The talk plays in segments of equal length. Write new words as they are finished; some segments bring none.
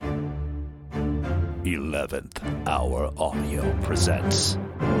11th Hour Audio presents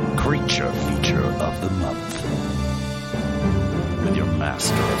Creature Feature of the Month with your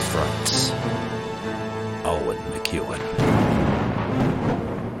master of frights, Owen McEwen.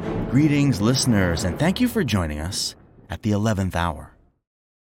 Greetings, listeners, and thank you for joining us at the 11th hour.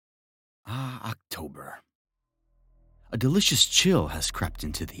 October. A delicious chill has crept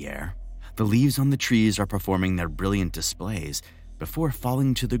into the air. The leaves on the trees are performing their brilliant displays before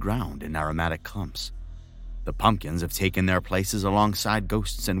falling to the ground in aromatic clumps. The pumpkins have taken their places alongside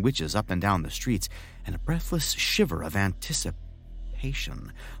ghosts and witches up and down the streets, and a breathless shiver of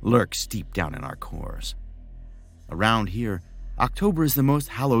anticipation lurks deep down in our cores. Around here, October is the most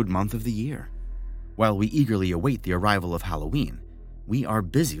hallowed month of the year. While we eagerly await the arrival of Halloween, we are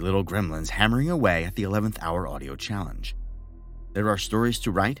busy little gremlins hammering away at the 11th Hour Audio Challenge. There are stories to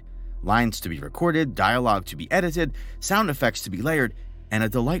write, lines to be recorded, dialogue to be edited, sound effects to be layered, and a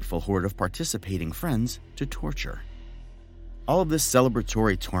delightful horde of participating friends to torture. All of this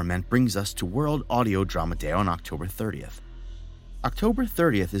celebratory torment brings us to World Audio Drama Day on October 30th. October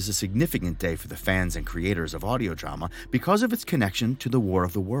 30th is a significant day for the fans and creators of audio drama because of its connection to the War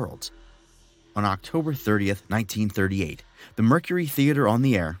of the Worlds. On October 30th, 1938, the Mercury Theater on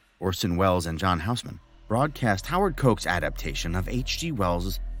the Air, Orson Welles and John Houseman, broadcast Howard Koch's adaptation of H.G.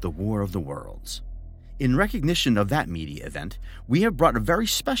 Wells' The War of the Worlds. In recognition of that media event, we have brought a very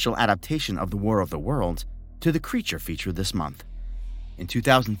special adaptation of The War of the Worlds to the Creature Feature this month. In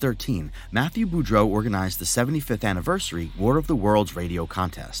 2013, Matthew Boudreau organized the 75th anniversary War of the Worlds radio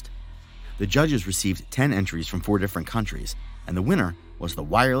contest. The judges received 10 entries from 4 different countries, and the winner was the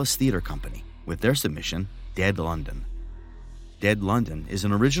Wireless Theater Company, with their submission, Dead London. Dead London is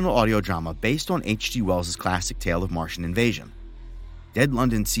an original audio drama based on H.G. Wells' classic tale of Martian invasion. Dead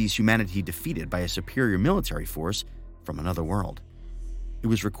London sees humanity defeated by a superior military force from another world. It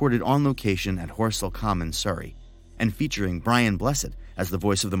was recorded on location at Horsell Common, Surrey, and featuring Brian Blessed as the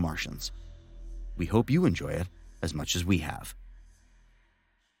voice of the Martians. We hope you enjoy it as much as we have.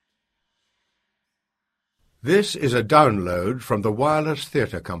 This is a download from the Wireless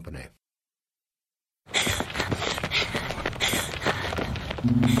Theatre Company.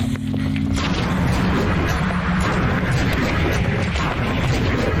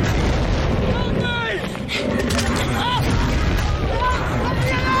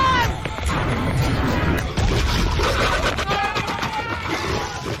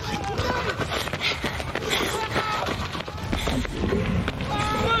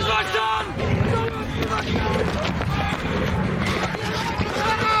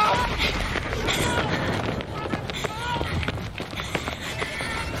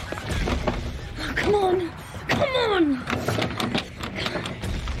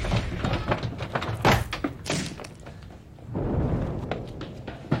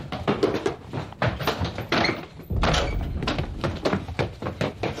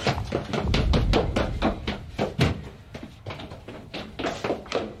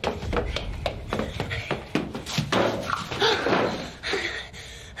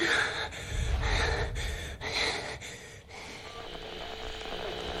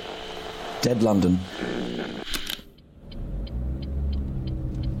 Dead London.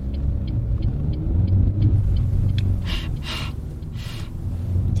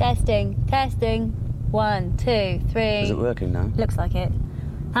 Testing. 1, 2, 3. Is it working now? Looks like it.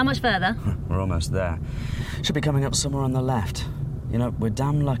 How much further? We're almost there. Should be coming up somewhere on the left. You know, we're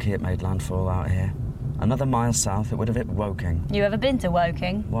damn lucky it made landfall out here. Another mile south, it would have hit Woking. You ever been to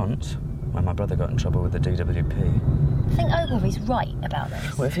Woking? Once, when my brother got in trouble with the DWP. I think Ogilvy's right about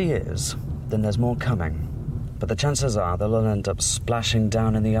this. Well, if he is, then there's more coming. But the chances are they'll all end up splashing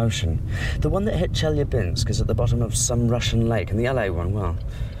down in the ocean. The one that hit Chelyabinsk is at the bottom of some Russian lake, and the LA one, well,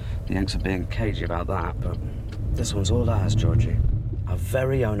 the Yanks are being cagey about that, but this one's all ours, Georgie. Our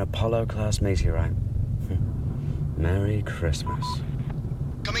very own Apollo-class meteorite. Merry Christmas.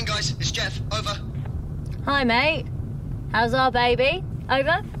 Come in, guys. It's Jeff. Over. Hi, mate. How's our baby?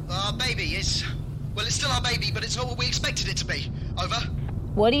 Over? Our baby is... Well, it's still our baby, but it's not what we expected it to be. Over.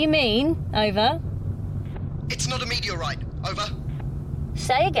 What do you mean? Over? It's not a meteorite. Over.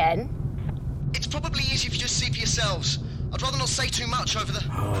 Say again. It's probably easier if you just see for yourselves. I'd rather not say too much over the...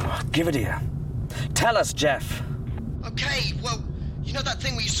 Oh, give it here. Tell us, Jeff. Okay, well, you know that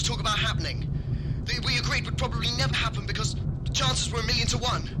thing we used to talk about happening? That we agreed would probably never happen because the chances were 1,000,000 to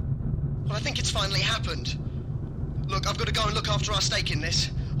 1. Well, I think it's finally happened. Look, I've got to go and look after our stake in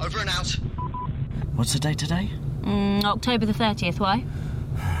this. Over and out. What's the date today? October the 30th, why?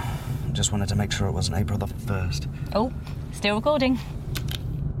 Just wanted to make sure it wasn't April the 1st. Oh, still recording.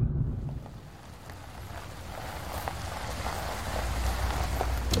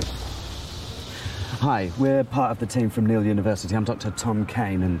 Hi, we're part of the team from Neil University. I'm Dr. Tom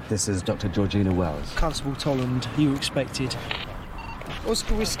Kane, and this is Dr. Georgina Wells. Constable Tolland, you expected.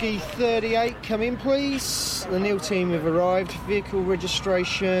 Oscar Whiskey 38, come in please. The Neil team have arrived. Vehicle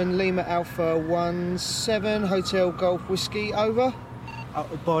registration, Lima Alpha 17, Hotel Golf Whiskey, over.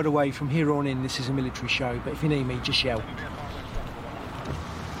 By the way, from here on in, this is a military show, but if you need me, just yell.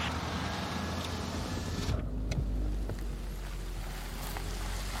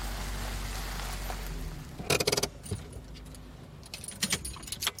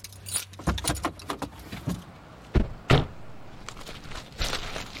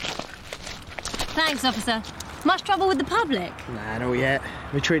 Thanks, officer. Much trouble with the public? Nah, not yet.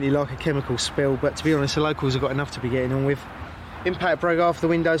 We treat it like a chemical spill, but to be honest, the locals have got enough to be getting on with. Impact broke half the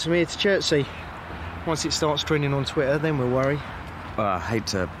windows from here to Chertsey. Once it starts trending on Twitter, then we'll worry. Well, I hate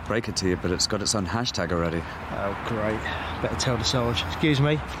to break it to you, but it's got its own hashtag already. Oh, great. Better tell the Sarge. Excuse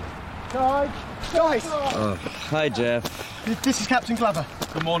me. Sarge! Guys! Oh, hi, Jeff. This is Captain Glover.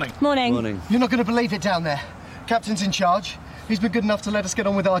 Good morning. Morning. Morning. You're not going to believe it down there. Captain's in charge. He's been good enough to let us get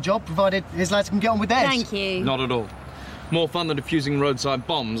on with our job, provided his lads can get on with theirs. Thank you. Not at all. More fun than defusing roadside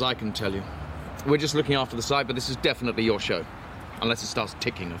bombs, I can tell you. We're just looking after the site, but this is definitely your show. Unless it starts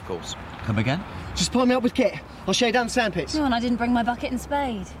ticking, of course. Come again? Just pile me up with kit. I'll show you down the sandpits. Oh, and I didn't bring my bucket and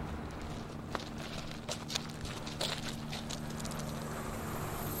spade.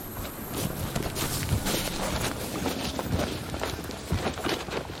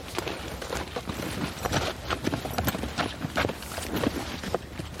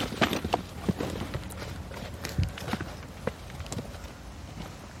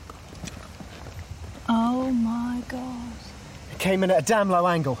 Oh my God. It came in at a damn low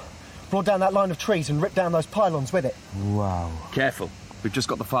angle. Brought down that line of trees and ripped down those pylons with it. Wow. Careful. We've just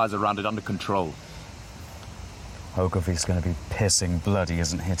got the fires around it under control. Ogilvy's going to be pissing bloody,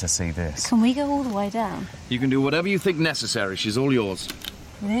 isn't here to see this. Can we go all the way down? You can do whatever you think necessary. She's all yours.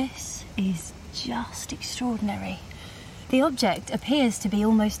 This is just extraordinary. The object appears to be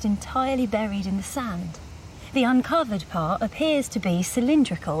almost entirely buried in the sand. The uncovered part appears to be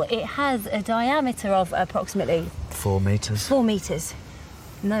cylindrical. It has a diameter of approximately 4 metres? 4 metres.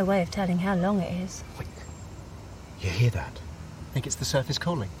 No way of telling how long it is. Wait. You hear that? Think it's the surface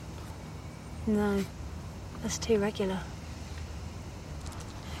calling? No, that's too regular.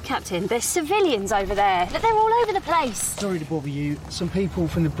 Captain, there's civilians over there. They're all over the place. Sorry to bother you. Some people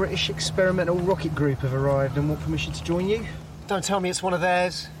from the British Experimental Rocket Group have arrived and want permission to join you. Don't tell me it's one of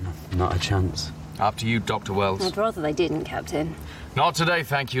theirs. No, not a chance. Up to you, Dr. Wells. I'd rather they didn't, Captain. Not today,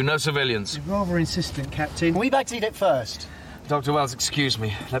 thank you. No civilians. You're rather insistent, Captain. We backseat it first. Dr. Wells, excuse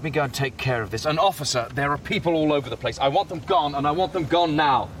me. Let me go and take care of this. An officer, there are people all over the place. I want them gone, and I want them gone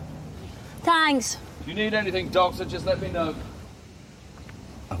now. Thanks. If you need anything, Doctor, just let me know.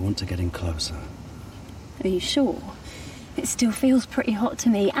 I want to get in closer. Are you sure? It still feels pretty hot to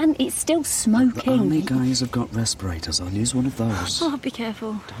me, and it's still The smoking. army guys have got respirators. I'll use one of those. Oh, be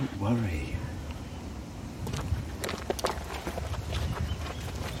careful. Don't worry.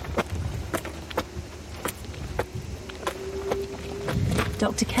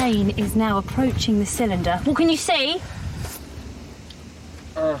 Dr. Kane is now approaching the cylinder. What can you see?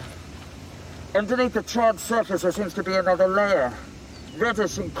 Underneath the charred surface there seems to be another layer.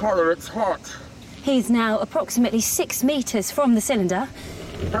 Reddish in colour, it's hot. He's now approximately 6 metres from the cylinder.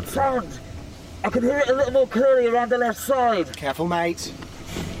 That sound! I can hear it a little more clearly around the left side. Careful, mate.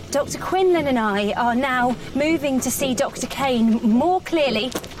 Dr. Quinlan and I are now moving to see Dr. Kane more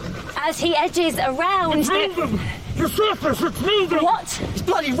clearly as he edges around. It's moving! The surface, it's moving! What? It's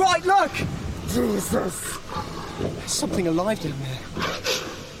bloody right, look! Jesus! There's something alive down there.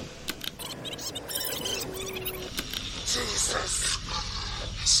 Jesus!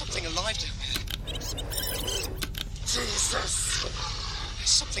 There's something alive down there. Jesus! There's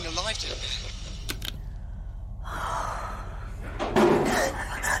something alive down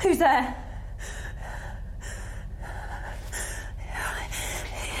there. Who's there?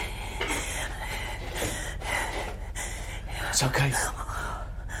 It's okay.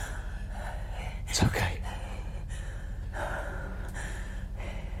 It's okay.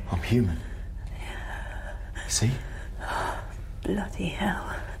 I'm human. See? Bloody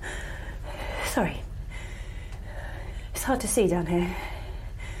hell. Sorry. It's hard to see down here.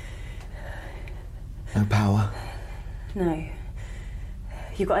 No power. No.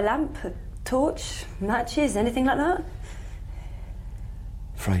 You got a lamp, a torch, matches, anything like that?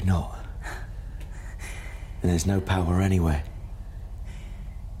 Afraid not. And there's no power anywhere.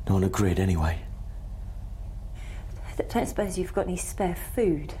 Not on a grid anyway. I don't suppose you've got any spare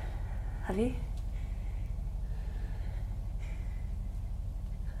food, have you?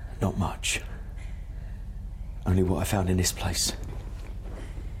 Not much. Only what I found in this place.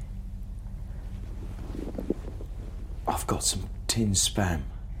 I've got some tin spam.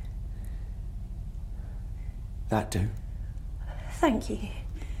 That do? Thank you.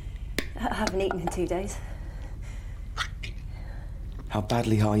 I haven't eaten in 2 days. How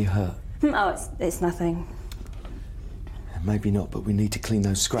badly are you hurt? Oh, it's nothing. Maybe not, but we need to clean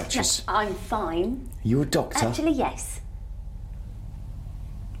those scratches. No, I'm fine. Are you a doctor? Actually, yes.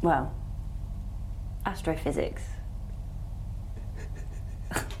 Well, astrophysics.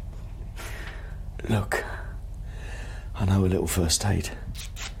 Look, I know a little first aid.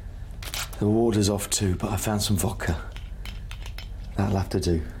 The water's off too, but I found some vodka. That'll have to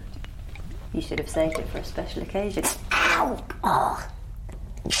do. You should have saved it for a special occasion. Ow! Oh.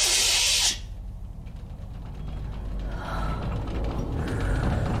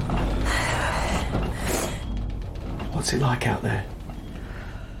 What's it like out there?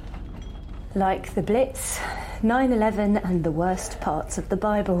 Like the Blitz, 9/11 and the worst parts of the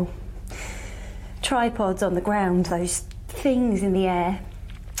Bible. Tripods on the ground, those things in the air.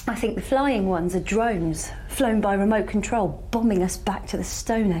 I think the flying ones are drones, flown by remote control, bombing us back to the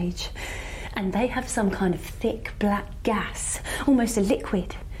Stone Age. And they have some kind of thick black gas, almost a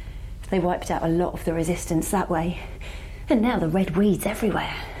liquid. They wiped out a lot of the resistance that way. And now the red weeds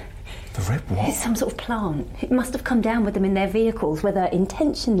everywhere. The red what? It's some sort of plant. It must have come down with them in their vehicles, whether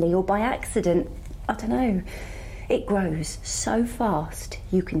intentionally or by accident. I don't know. It grows so fast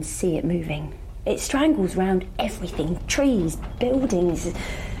you can see it moving. It strangles round everything. Trees, buildings,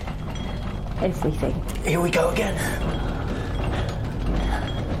 everything. Here we go again.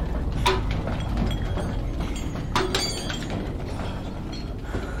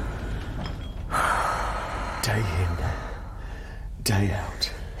 Day in, day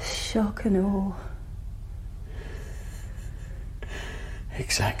out. Shock and awe.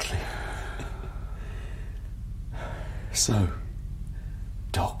 Exactly. So,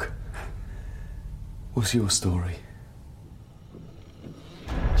 Doc, what's your story?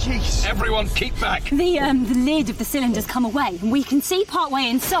 Jeez. Everyone keep back. The lid of the cylinder's come away, and we can see part way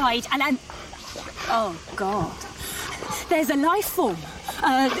inside, and oh, God. There's a life form.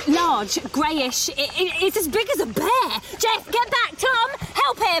 Large, greyish. It's as big as a bear. Jeff, get back. Tom,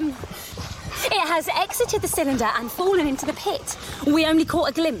 help him. It has exited the cylinder and fallen into the pit. We only caught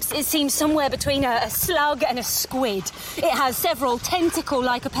a glimpse. It seems somewhere between a slug and a squid. It has several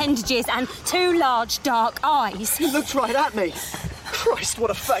tentacle-like appendages and 2 large, dark eyes. He looks right at me. Christ, what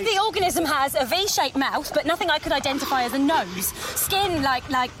a face. The organism has a V-shaped mouth, but nothing I could identify as a nose. Skin like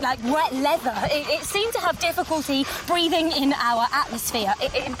wet leather. It seemed to have difficulty breathing in our atmosphere.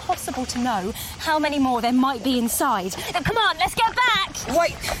 Impossible to know how many more there might be inside. Come on, let's get back!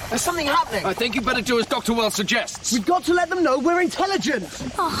 Wait, there's something happening. I think you better do as Dr. Wells suggests. We've got to let them know we're intelligent.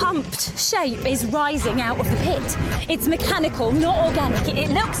 A humped shape is rising out of the pit. It's mechanical, not organic.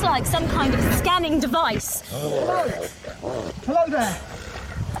 It looks like some kind of scanning device. Hello. Hello there.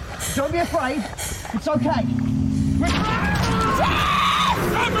 Don't be afraid. It's okay.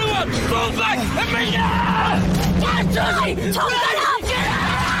 Everyone, fall back immediately! Tom, get up!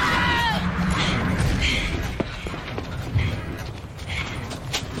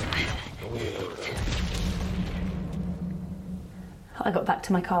 I got back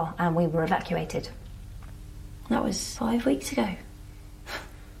to my car and we were evacuated. That was 5 weeks ago.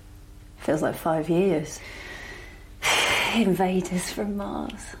 Feels like 5 years. Invaders from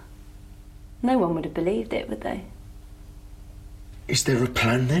Mars. No one would have believed it, would they? Is there a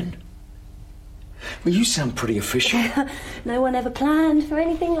plan then? Well, you sound pretty official. No one ever planned for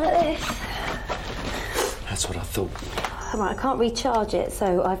anything like this. That's what I thought. Right, I can't recharge it,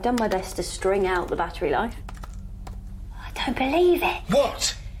 so I've done my best to string out the battery life. I don't believe it.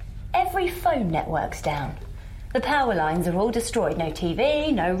 What? Every phone network's down. The power lines are all destroyed. No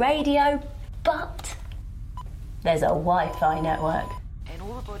TV, no radio, but there's a Wi-Fi network.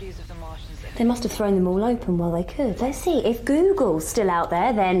 They must have thrown them all open while they could. Let's see, if Google's still out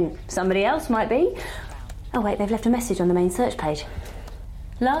there, then somebody else might be. Oh wait, they've left a message on the main search page.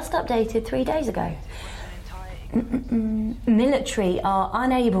 Last updated 3 days ago. Military are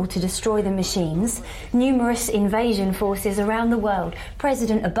unable to destroy the machines. Numerous invasion forces around the world.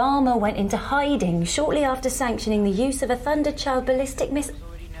 President Obama went into hiding shortly after sanctioning the use of a Thunderchild ballistic missile.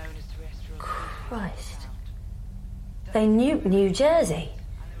 Christ. They nuked New Jersey.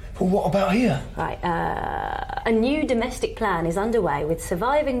 Well, what about here? Right, a new domestic plan is underway with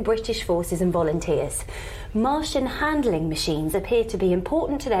surviving British forces and volunteers. Martian handling machines appear to be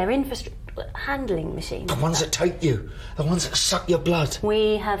important to their infrastructure. Handling machines? The ones that take you. The ones that suck your blood.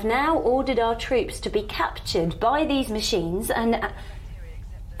 We have now ordered our troops to be captured by these machines and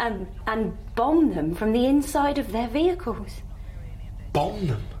and bomb them from the inside of their vehicles. Bomb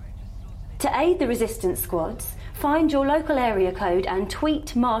them? To aid the resistance squads, find your local area code and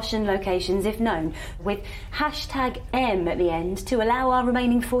tweet Martian locations if known, with #M at the end to allow our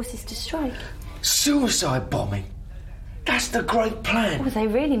remaining forces to strike. Suicide bombing? That's the great plan. Oh, they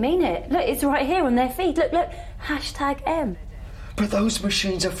really mean it. Look, it's right here on their feed. Look, #M. But those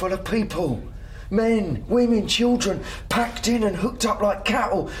machines are full of people. Men, women, children, packed in and hooked up like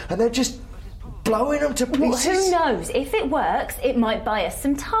cattle, and they're just blowing them to pieces. Well, who knows? If it works, it might buy us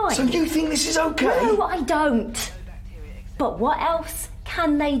some time. So you think this is okay? No, I don't. But what else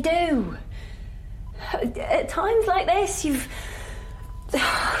can they do? At times like this, you've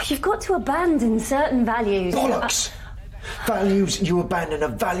got to abandon certain values. Bollocks! Values you abandon are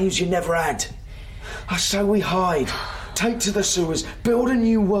values you never had. So we hide, take to the sewers, build a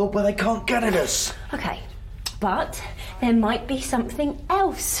new world where they can't get at us. Okay, but there might be something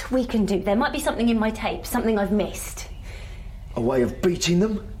else we can do. There might be something in my tape, something I've missed. A way of beating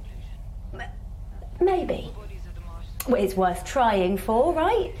them? Maybe. Well, it's worth trying for,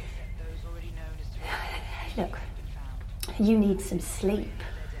 right? Look, you need some sleep.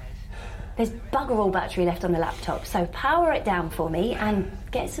 There's bugger all battery left on the laptop, so power it down for me and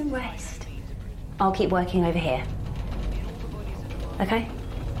get some rest. I'll keep working over here. Okay?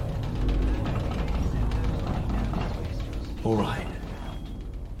 All right.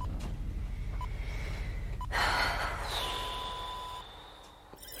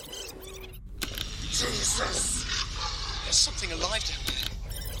 Jesus! There's something alive down there.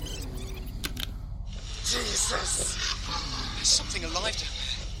 Jesus! There's something alive down there.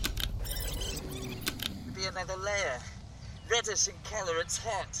 Be another layer. Reddish in color, it's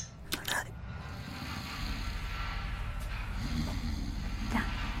hot.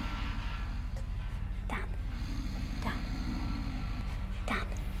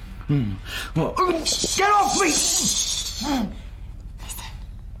 Well, get off me!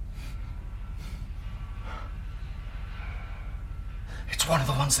 It's one of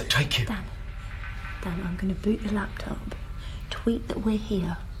the ones that take you. Dan, I'm going to boot the laptop. Tweet that we're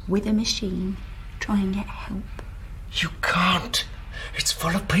here with a machine. Try and get help. You can't. It's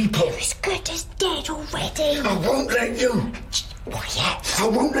full of people. You're as good as dead already. I won't let you. Wyatt. I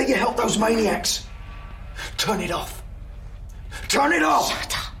won't let you help those maniacs. Turn it off. Turn it off!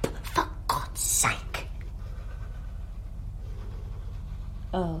 Shut up, for God's sake.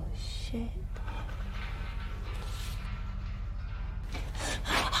 Oh, shit.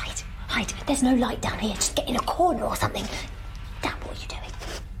 Hide. There's no light down here. Just get in a corner or something. Dan, what are you doing?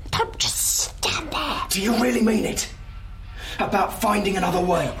 Don't just stand there. Do you really mean it? About finding another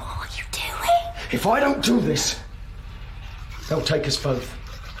way? What are you doing? If I don't do this, they'll take us both.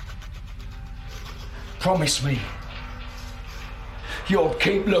 Promise me. You'll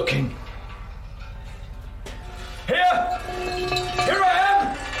keep looking. Here! Here I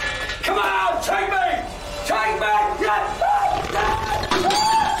am! Come on, take me! Take me!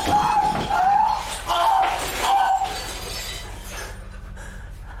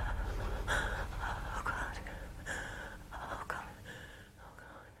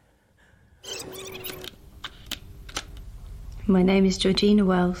 My name is Georgina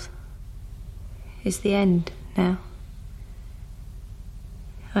Wells. It's the end now.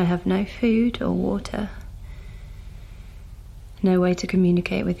 I have no food or water. No way to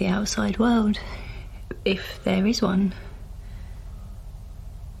communicate with the outside world, if there is one.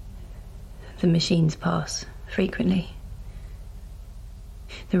 The machines pass frequently.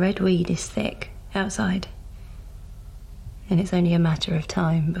 The red weed is thick outside, and it's only a matter of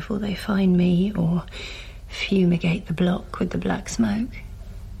time before they find me or fumigate the block with the black smoke.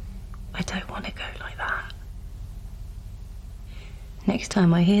 I don't want to go like that. Next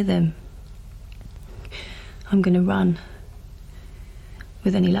time I hear them, I'm going to run.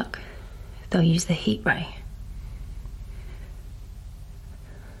 With any luck, they'll use the heat ray.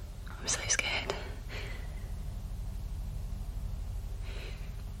 I'm so scared.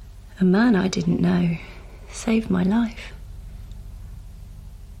 A man I didn't know saved my life.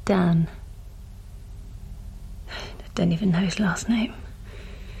 Dan. I don't even know his last name.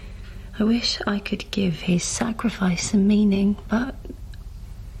 I wish I could give his sacrifice some meaning, but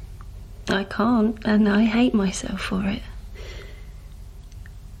I can't, and I hate myself for it.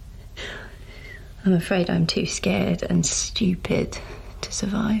 I'm afraid I'm too scared and stupid to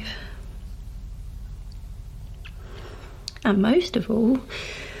survive. And most of all,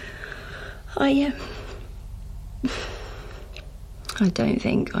 I don't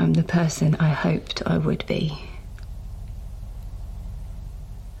think I'm the person I hoped I would be.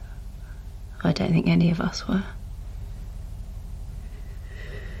 I don't think any of us were.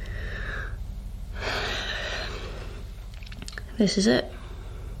 This is it.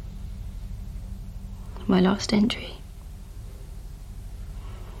 My last entry.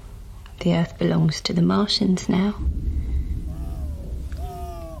 The Earth belongs to the Martians now.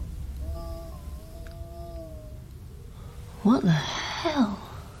 What the hell?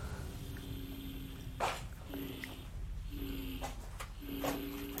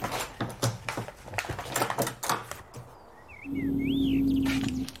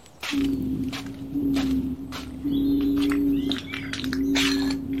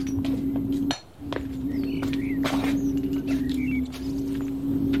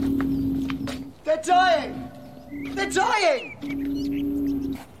 They're dying! They're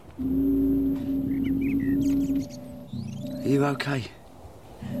dying! Are you okay?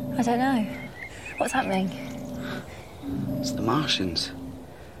 I don't know. What's happening? It's the Martians.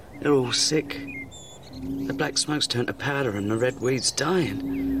 They're all sick. The black smoke's turned to powder and the red weed's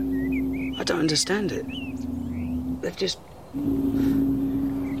dying. I don't understand it. They've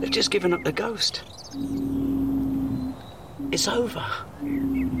just given up the ghost. It's over.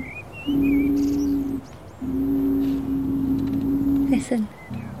 Listen.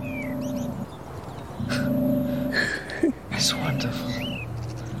 It's wonderful.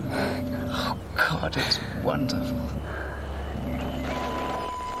 Oh, God, it's wonderful.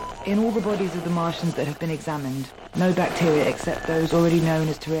 In all the bodies of the Martians that have been examined, no bacteria except those already known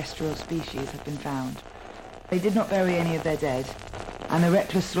as terrestrial species have been found. They did not bury any of their dead, and the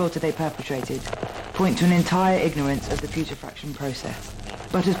reckless slaughter they perpetrated point to an entire ignorance of the putrefaction process.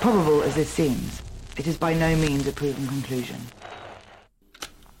 But as probable as this seems, it is by no means a proven conclusion.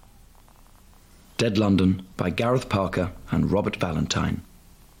 Dead London by Gareth Parker and Robert Valentine.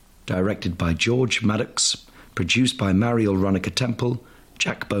 Directed by George Maddox, produced by Mariel Ronica-Temple,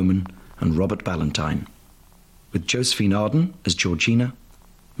 Jack Bowman and Robert Valentine. With Josephine Arden as Georgina,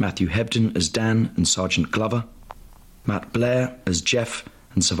 Matthew Hebden as Dan and Sergeant Glover, Matt Blair as Jeff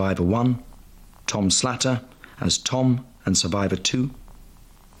and Survivor 1, Tom Slatter as Tom and Survivor 2.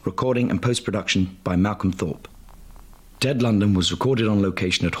 Recording and post-production by Malcolm Thorpe. Dead London was recorded on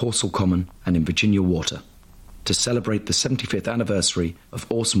location at Horsell Common and in Virginia Water to celebrate the 75th anniversary of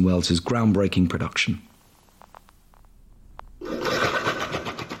Orson Welles' groundbreaking production.